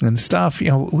stuff.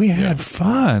 We had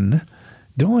fun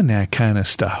doing that kind of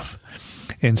stuff.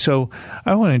 And so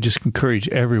I want to just encourage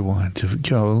everyone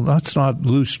to, let's not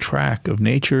lose track of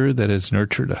nature that has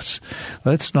nurtured us.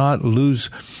 Let's not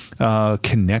lose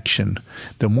connection.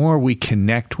 The more we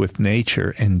connect with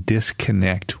nature and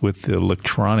disconnect with the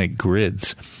electronic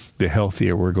grids, the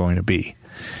healthier we're going to be.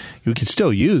 I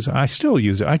still use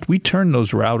it. We turn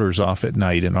those routers off at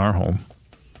night in our home.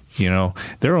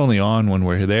 They're only on when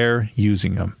we're there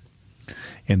using them.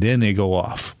 And then they go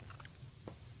off.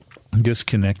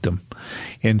 Disconnect them.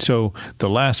 And so the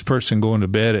last person going to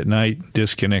bed at night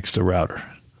disconnects the router,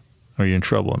 or you're in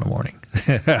trouble in the morning.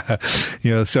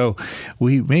 So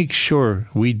we make sure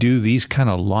we do these kind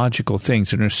of logical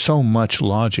things. And there's so much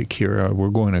logic here. We're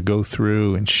going to go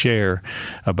through and share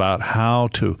about how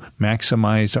to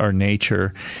maximize our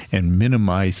nature and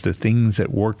minimize the things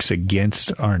that works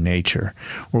against our nature,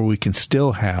 where we can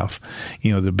still have,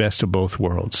 the best of both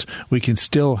worlds. We can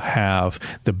still have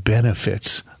the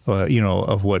benefits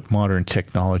of what modern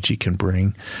technology can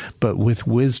bring, but with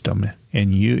wisdom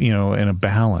and and a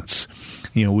balance,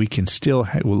 we can still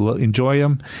enjoy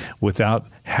them without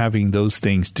having those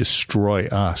things destroy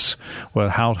us,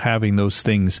 without having those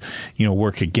things,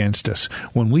 work against us.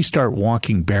 When we start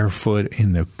walking barefoot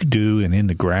in the dew and in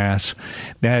the grass,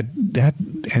 that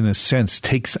in a sense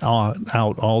takes out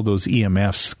all those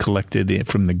EMFs collected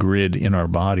from the grid in our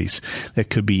bodies that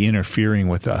could be interfering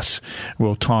with us.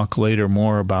 We'll talk later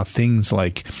more about things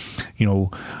like,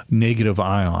 negative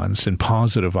ions and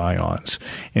positive ions,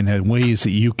 and the ways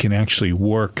that you can actually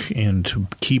work and to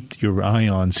keep your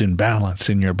ions in balance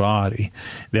in your body.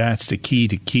 That's the key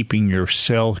to keeping your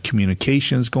cell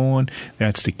communications going.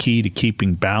 That's the key to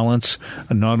keeping balance,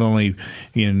 not only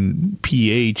in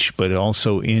pH, but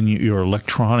also in your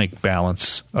electronic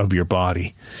balance of your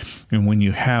body. And when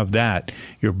you have that,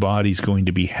 your body's going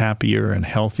to be happier and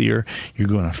healthier. You're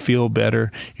going to feel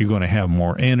better. You're going to have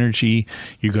more energy.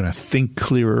 You're going to think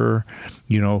clearer.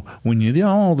 When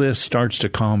all this starts to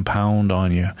compound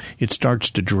on you, it starts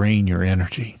to drain your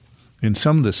energy. And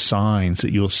some of the signs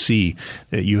that you'll see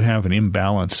that you have an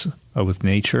imbalance with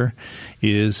nature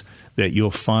is that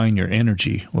you'll find your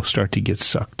energy will start to get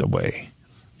sucked away.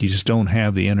 You just don't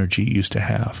have the energy you used to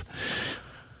have.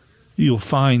 You'll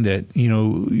find that,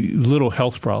 little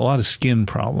health problems, a lot of skin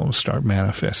problems start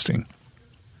manifesting.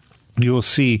 You'll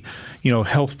see,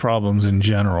 health problems in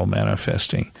general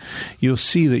manifesting. You'll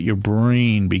see that your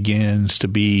brain begins to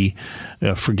be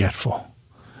forgetful.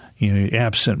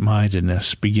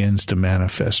 Absent-mindedness begins to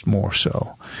manifest more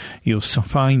so. You'll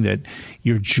find that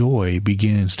your joy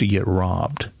begins to get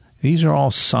robbed. These are all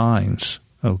signs,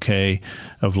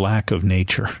 of lack of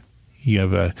nature. You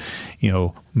have a,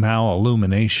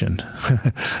 malillumination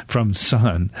from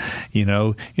sun.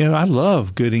 I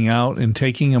love getting out and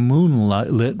taking a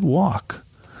moonlit walk.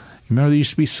 Remember, there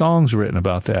used to be songs written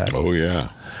about that. Oh, yeah.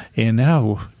 And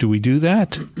now, do we do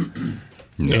that?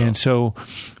 No. And so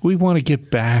we want to get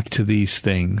back to these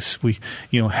things.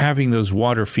 Having those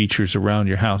water features around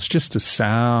your house, just the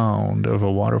sound of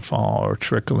a waterfall or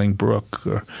trickling brook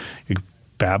or a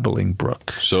babbling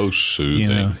brook. So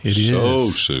soothing. It is. So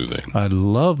soothing. I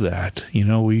love that.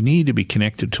 We need to be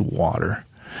connected to water.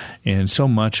 And so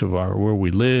much of where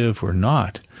we live, we're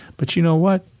not. But you know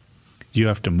what? You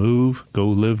have to move, go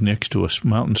live next to a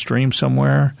mountain stream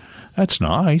somewhere. That's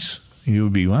nice. It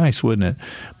would be nice, wouldn't it?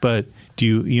 But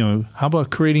how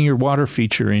about creating your water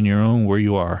feature in your own where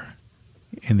you are?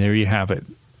 And there you have it.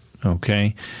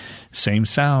 Okay? Same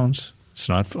sounds, It's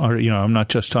not, I'm not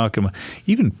just talking about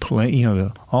even play,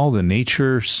 all the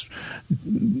nature, songs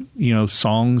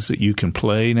that you can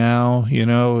play now,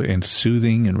 and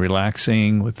soothing and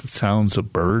relaxing with the sounds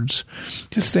of birds.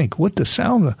 Just think, what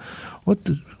the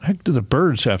heck do the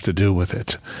birds have to do with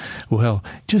it? Well,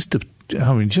 just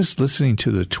listening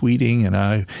to the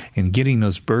tweeting and getting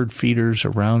those bird feeders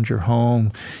around your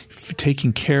home,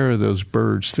 taking care of those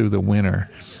birds through the winter,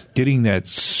 getting that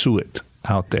suet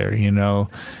out there,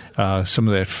 some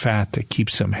of that fat that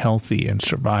keeps them healthy and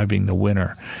surviving the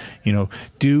winter.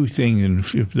 Do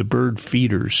things in the bird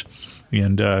feeders.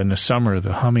 And in the summer,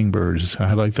 the hummingbirds.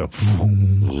 I like the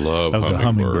boom of the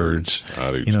hummingbirds.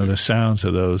 The sounds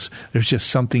of those. There's just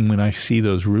something when I see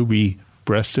those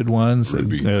ruby-breasted ones that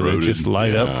just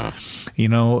light up.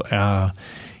 They're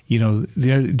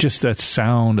just that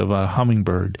sound of a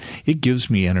hummingbird. It gives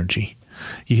me energy.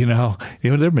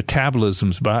 Their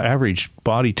metabolism's average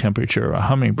body temperature of a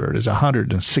hummingbird is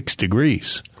 106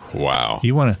 degrees. Wow!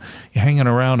 You hanging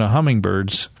around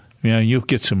hummingbirds, you'll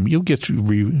get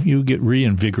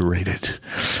reinvigorated.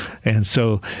 And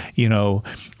so,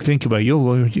 think about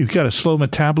you've got a slow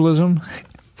metabolism.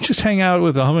 Just hang out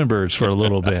with the hummingbirds for a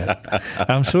little bit.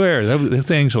 I swear, the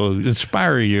things will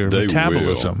inspire your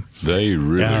metabolism. They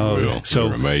really will. So,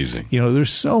 they're amazing.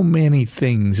 There's so many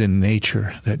things in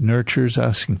nature that nurtures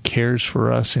us and cares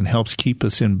for us and helps keep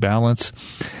us in balance.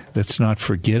 Let's not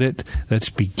forget it. Let's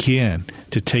begin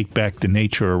to take back the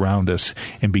nature around us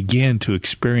and begin to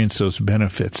experience those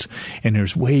benefits. And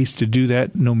there's ways to do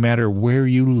that no matter where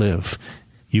you live.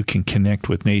 You can connect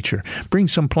with nature. Bring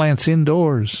some plants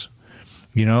indoors.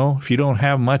 If you don't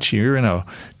have much, you're in a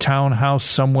townhouse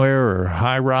somewhere or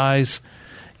high rise,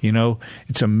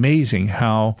 it's amazing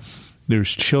how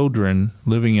there's children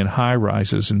living in high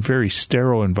rises in very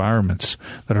sterile environments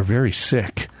that are very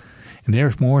sick. And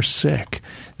they're more sick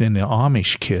than the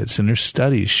Amish kids. And there's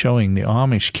studies showing the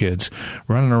Amish kids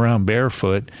running around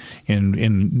barefoot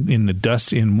in the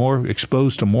dust, more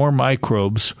exposed to more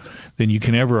microbes than you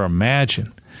can ever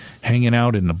imagine. Hanging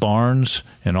out in the barns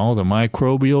and all the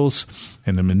microbials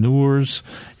and the manures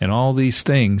and all these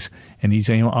things. And these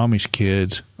Amish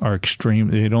kids are extreme.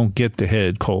 They don't get the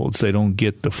head colds. They don't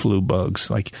get the flu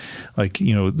bugs like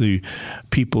the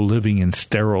people living in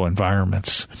sterile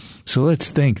environments. So let's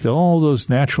think that all those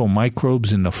natural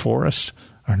microbes in the forest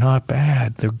are not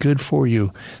bad. They're good for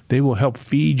you. They will help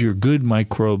feed your good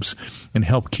microbes and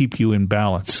help keep you in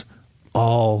balance.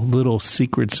 All little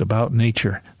secrets about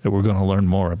nature that we're going to learn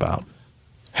more about.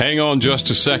 Hang on just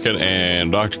a second,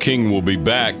 and Dr. King will be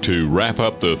back to wrap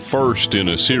up the first in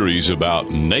a series about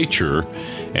nature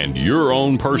and your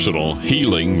own personal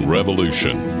healing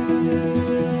revolution.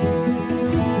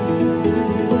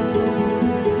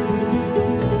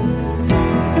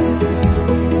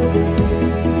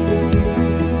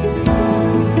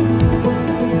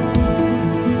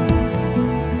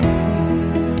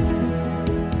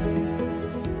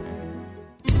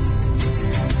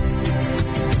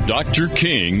 Dr.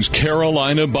 King's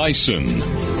Carolina Bison.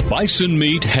 Bison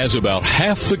meat has about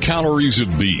half the calories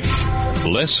of beef,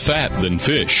 less fat than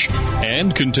fish,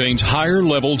 and contains higher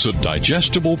levels of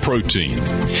digestible protein.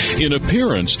 In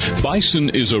appearance, bison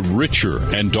is a richer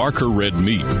and darker red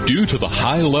meat due to the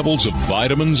high levels of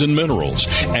vitamins and minerals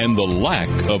and the lack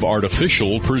of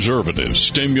artificial preservatives,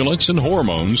 stimulants, and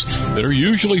hormones that are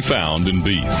usually found in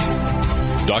beef.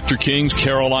 Dr. King's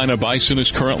Carolina Bison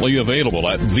is currently available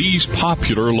at these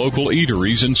popular local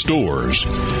eateries and stores: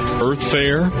 Earth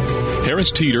Fare,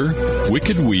 Harris Teeter,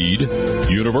 Wicked Weed,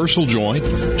 Universal Joint,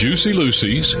 Juicy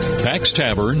Lucy's, Pax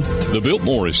Tavern, the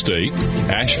Biltmore Estate,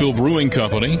 Asheville Brewing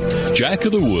Company, Jack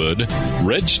of the Wood,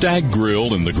 Red Stag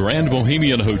Grill in the Grand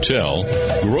Bohemian Hotel,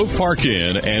 Grove Park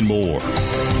Inn, and more.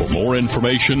 For more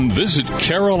information, visit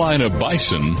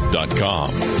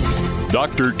carolinabison.com.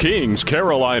 Dr. King's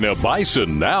Carolina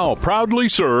Bison, now proudly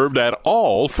served at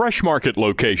all Fresh Market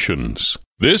locations.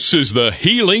 This is the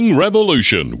Healing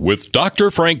Revolution with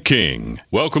Dr. Frank King.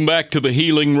 Welcome back to the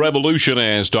Healing Revolution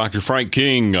as Dr. Frank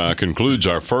King concludes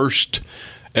our first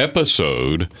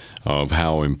episode of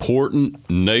how important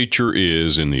nature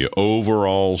is in the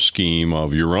overall scheme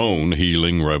of your own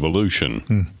healing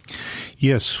revolution.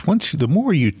 Yes, the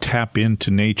more you tap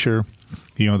into nature,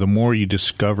 the more you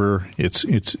discover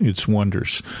its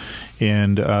wonders,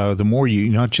 and the more you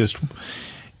not just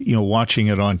watching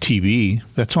it on TV.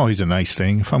 That's always a nice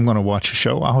thing. If I'm going to watch a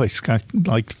show, I always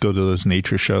like to go to those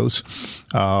nature shows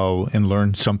and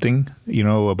learn something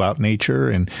about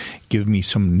nature and give me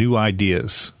some new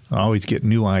ideas. I always get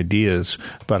new ideas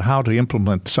about how to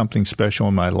implement something special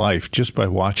in my life just by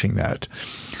watching that,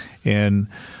 and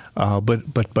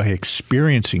but by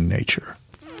experiencing nature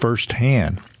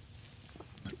firsthand.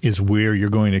 is where you're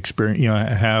going to experience,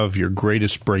 have your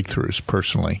greatest breakthroughs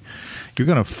personally. You're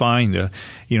going to find,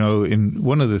 and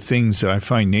one of the things that I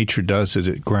find nature does is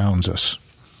it grounds us.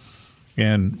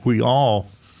 And we all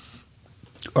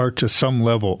are to some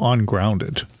level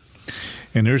ungrounded.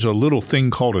 And there's a little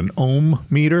thing called an ohm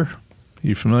meter.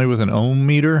 You familiar with an ohm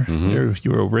meter? Mm-hmm.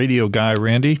 You're a radio guy,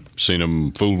 Randy. Seen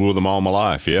them, fooled with them all my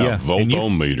life. Yeah. Volt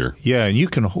ohm meter. Yeah, and you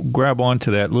can grab onto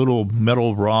that little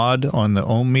metal rod on the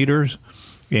ohm meters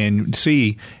and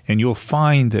see, and you'll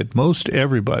find that most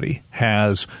everybody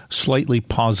has slightly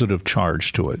positive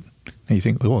charge to it. And you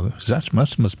think, oh, that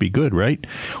must be good, right?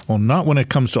 Well, not when it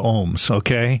comes to ohms,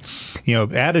 okay?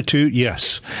 Attitude,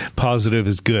 yes, positive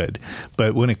is good.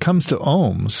 But when it comes to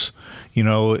ohms,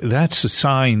 that's a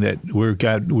sign that we're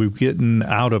getting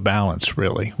out of balance,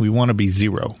 really. We want to be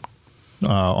zero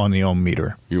on the ohm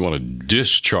meter. You want to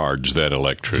discharge that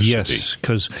electricity. Yes,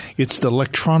 because it's the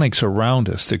electronics around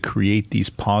us that create these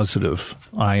positive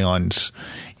ions.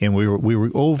 And we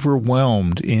were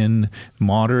overwhelmed in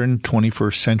modern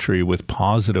 21st century with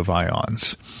positive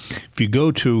ions. If you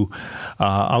go to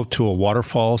out to a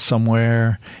waterfall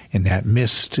somewhere and that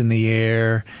mist in the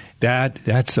air,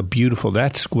 that's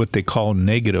what they call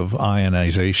negative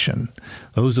ionization.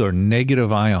 Those are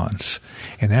negative ions.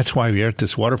 And that's why we're at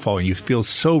this waterfall and you feel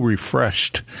so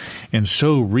refreshed and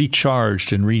so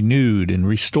recharged and renewed and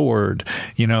restored.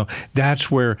 That's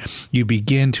where you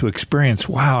begin to experience,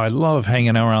 wow, I love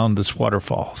hanging around this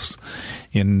waterfalls.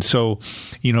 And so,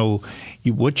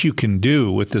 what you can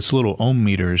do with this little ohm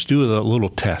meter is do a little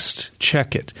test,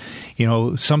 check it,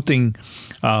 something,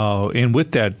 and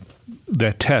with that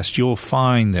test, you'll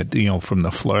find that, from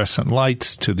the fluorescent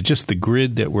lights to just the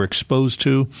grid that we're exposed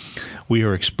to, we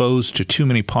are exposed to too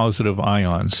many positive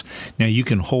ions. Now, you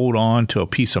can hold on to a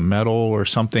piece of metal or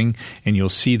something, and you'll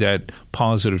see that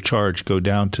positive charge go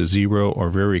down to zero or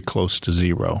very close to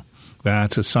zero.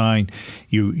 That's a sign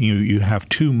you have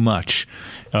too much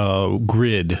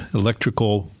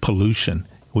electrical pollution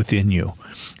within you,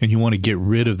 and you want to get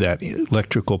rid of that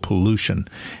electrical pollution.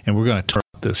 And we're going to talk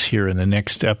about this here in the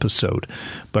next episode.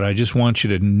 But I just want you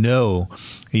to know,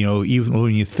 even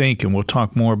when you think, and we'll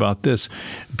talk more about this,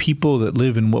 people that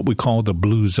live in what we call the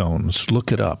blue zones,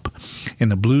 look it up. In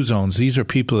the blue zones, these are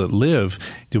people that live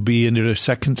to be into their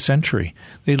second century.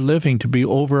 They're living to be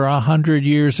over 100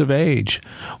 years of age.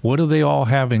 What do they all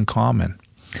have in common?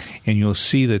 And you'll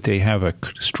see that they have a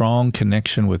strong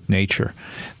connection with nature.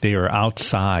 They are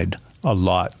outside a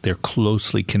lot. They're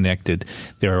closely connected.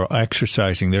 They're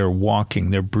exercising. They're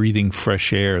walking. They're breathing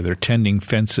fresh air. They're tending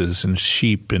fences and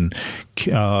sheep and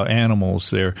animals.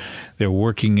 They're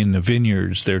working in the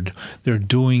vineyards. They're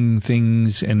doing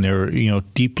things, and they're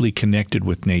deeply connected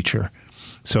with nature.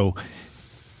 So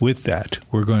with that,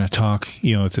 we're going to talk,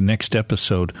 at the next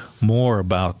episode more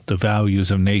about the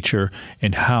values of nature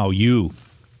and how you,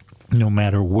 no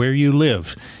matter where you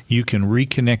live, you can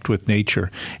reconnect with nature,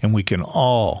 and we can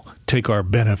all take our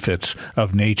benefits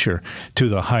of nature to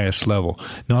the highest level,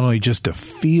 not only just to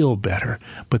feel better,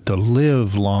 but to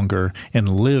live longer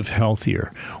and live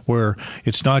healthier, where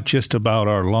it's not just about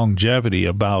our longevity,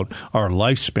 about our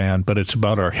lifespan, but it's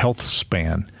about our health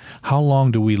span. How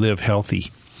long do we live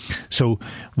healthy? So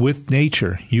with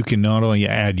nature, you can not only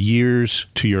add years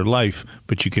to your life,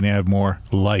 but you can add more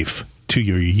life to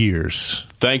your years.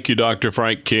 Thank you, Dr.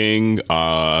 Frank King.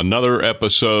 Another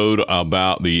episode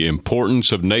about the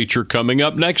importance of nature coming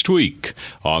up next week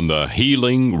on the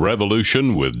Healing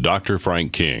Revolution with Dr.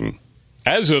 Frank King.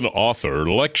 As an author,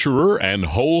 lecturer, and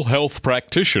whole health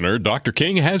practitioner, Dr.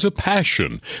 King has a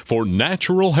passion for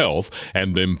natural health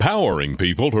and empowering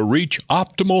people to reach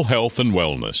optimal health and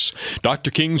wellness.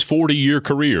 Dr. King's 40-year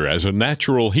career as a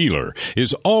natural healer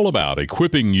is all about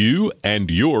equipping you and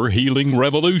your healing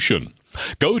revolution.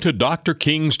 Go to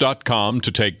drkings.com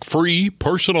to take free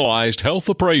personalized health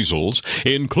appraisals,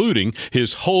 including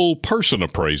his whole person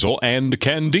appraisal and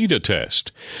Candida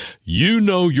test. You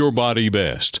know your body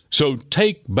best, so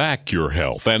take back your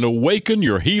health and awaken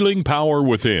your healing power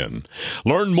within.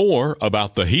 Learn more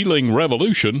about the Healing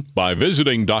Revolution by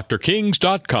visiting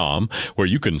drkings.com, where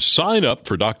you can sign up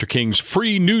for Dr. King's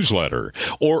free newsletter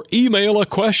or email a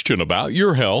question about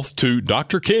your health to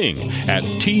Dr. King at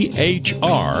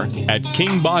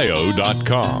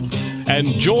thr@kingbio.com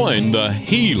and join the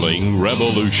Healing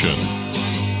Revolution.